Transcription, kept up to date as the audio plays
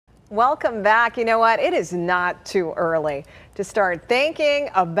Welcome back. You know what? It is not too early to start thinking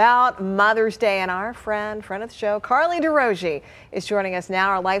about Mother's Day. And our friend of the show, Carly DeRogie, is joining us now,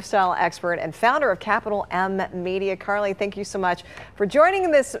 our lifestyle expert and founder of Capital M Media. Carly, thank you so much for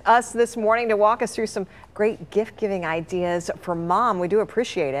joining us this morning to walk us through some great gift-giving ideas for mom. We do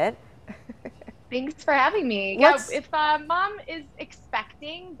appreciate it. Thanks for having me. If mom is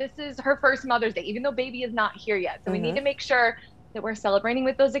expecting, this is her first Mother's Day, even though baby is not here yet. So we need to make sure that we're celebrating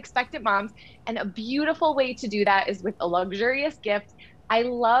with those expectant moms. And a beautiful way to do that is with a luxurious gift. I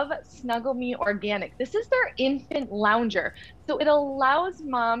love Snuggle Me Organic. This is their infant lounger. So it allows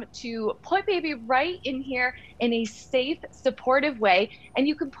mom to put baby right in here in a safe, supportive way. And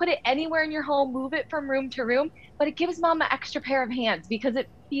you can put it anywhere in your home, move it from room to room, but it gives mom an extra pair of hands because it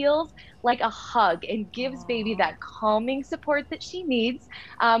feels like a hug and gives baby that calming support that she needs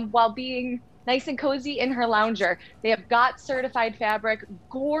while being nice and cozy in her lounger. They have GOT certified fabric,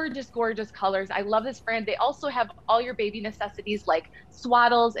 gorgeous, gorgeous colors. I love this brand. They also have all your baby necessities like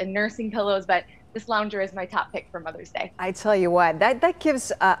swaddles and nursing pillows, but this lounger is my top pick for Mother's Day. I tell you what, that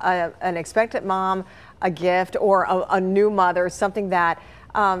gives an expectant mom a gift, or a new mother, something that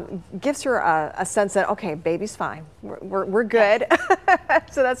gives her a sense that, okay, baby's fine, we're good.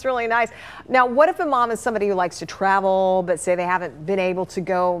 So that's really nice. Now, what if a mom is somebody who likes to travel, but say they haven't been able to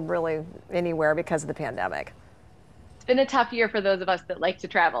go really anywhere because of the pandemic? It's been a tough year for those of us that like to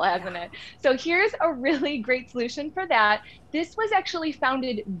travel, hasn't it? So here's a really great solution for that. This was actually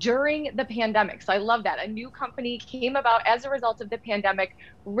founded during the pandemic. So I love that. A new company came about as a result of the pandemic,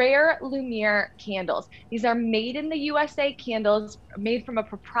 Rare Lumiere candles. These are made in the USA candles, made from a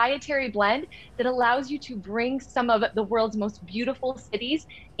proprietary blend that allows you to bring some of the world's most beautiful cities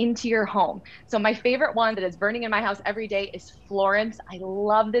into your home. So my favorite one that is burning in my house every day is Florence. I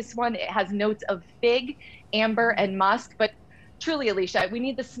love this one. It has notes of fig, amber, and musk, but truly, Alicia, we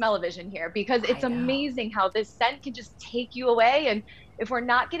need the smell-o-vision here because it's amazing how this scent can just take you away. And if we're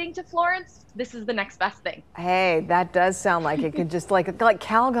not getting to Florence, this is the next best thing. Hey, that does sound like it could just like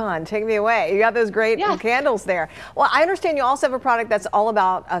Calgon, take me away. You got those great candles there. Well, I understand you also have a product that's all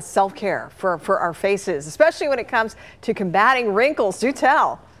about self-care for our faces, especially when it comes to combating wrinkles. Do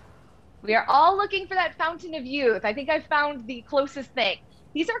tell. We are all looking for that fountain of youth. I think I found the closest thing.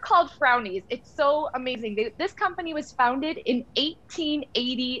 These are called Frownies. It's so amazing. This company was founded in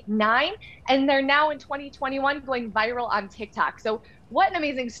 1889, and they're now in 2021 going viral on TikTok. So what an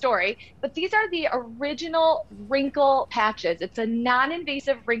amazing story. But these are the original wrinkle patches. It's a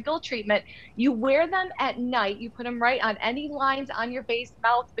non-invasive wrinkle treatment. You wear them at night. You put them right on any lines on your face,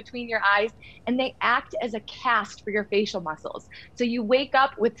 mouth, between your eyes, and they act as a cast for your facial muscles. So you wake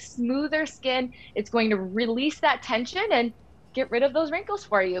up with smoother skin. It's going to release that tension and get rid of those wrinkles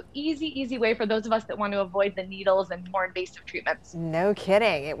for you. Easy way for those of us that want to avoid the needles and more invasive treatments. No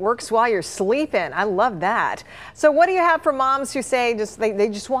kidding. It works while you're sleeping. I love that. So what do you have for moms who say they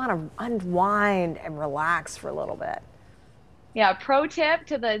just want to unwind and relax for a little bit? Yeah, pro tip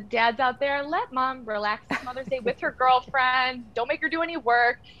to the dads out there, let mom relax this Mother's Day with her girlfriend. Don't make her do any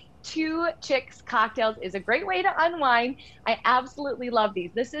work. 2 Chicks cocktails is a great way to unwind. I absolutely love these.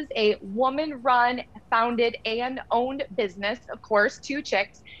 This is a woman-run, founded, and owned business, of course, 2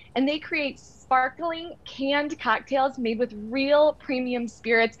 Chicks, and they create sparkling canned cocktails made with real premium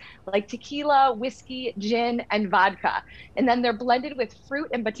spirits like tequila, whiskey, gin, and vodka. And then they're blended with fruit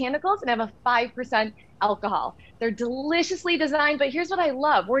and botanicals and have a 5% alcohol. They're deliciously designed, but here's what I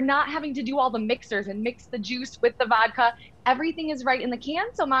love. We're not having to do all the mixers and mix the juice with the vodka. Everything is right in the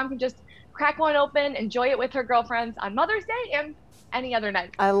can, so mom can just crack one open, enjoy it with her girlfriends on Mother's Day and any other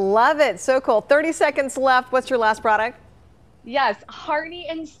night. I love it. So cool. 30 seconds left. What's your last product? Yes, Harney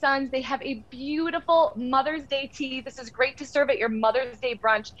and Sons. They have a beautiful Mother's Day tea. This is great to serve at your Mother's Day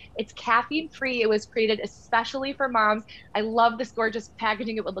brunch. It's caffeine free. It was created especially for moms. I love this gorgeous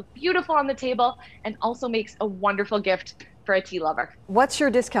packaging. It would look beautiful on the table and also makes a wonderful gift for a tea lover. What's your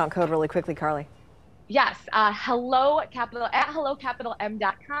discount code really quickly, Carly? Yes,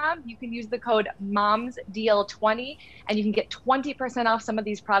 hellocapitalm.com. You can use the code MOMSDEAL20 and you can get 20% off some of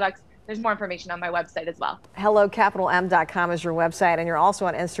these products. There's more information on my website as well. Hellocapitalm.com is your website, and you're also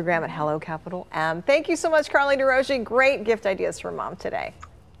on Instagram at hellocapitalm. Thank you so much, Carly DeRogie. Great gift ideas for mom today.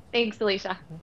 Thanks, Alicia.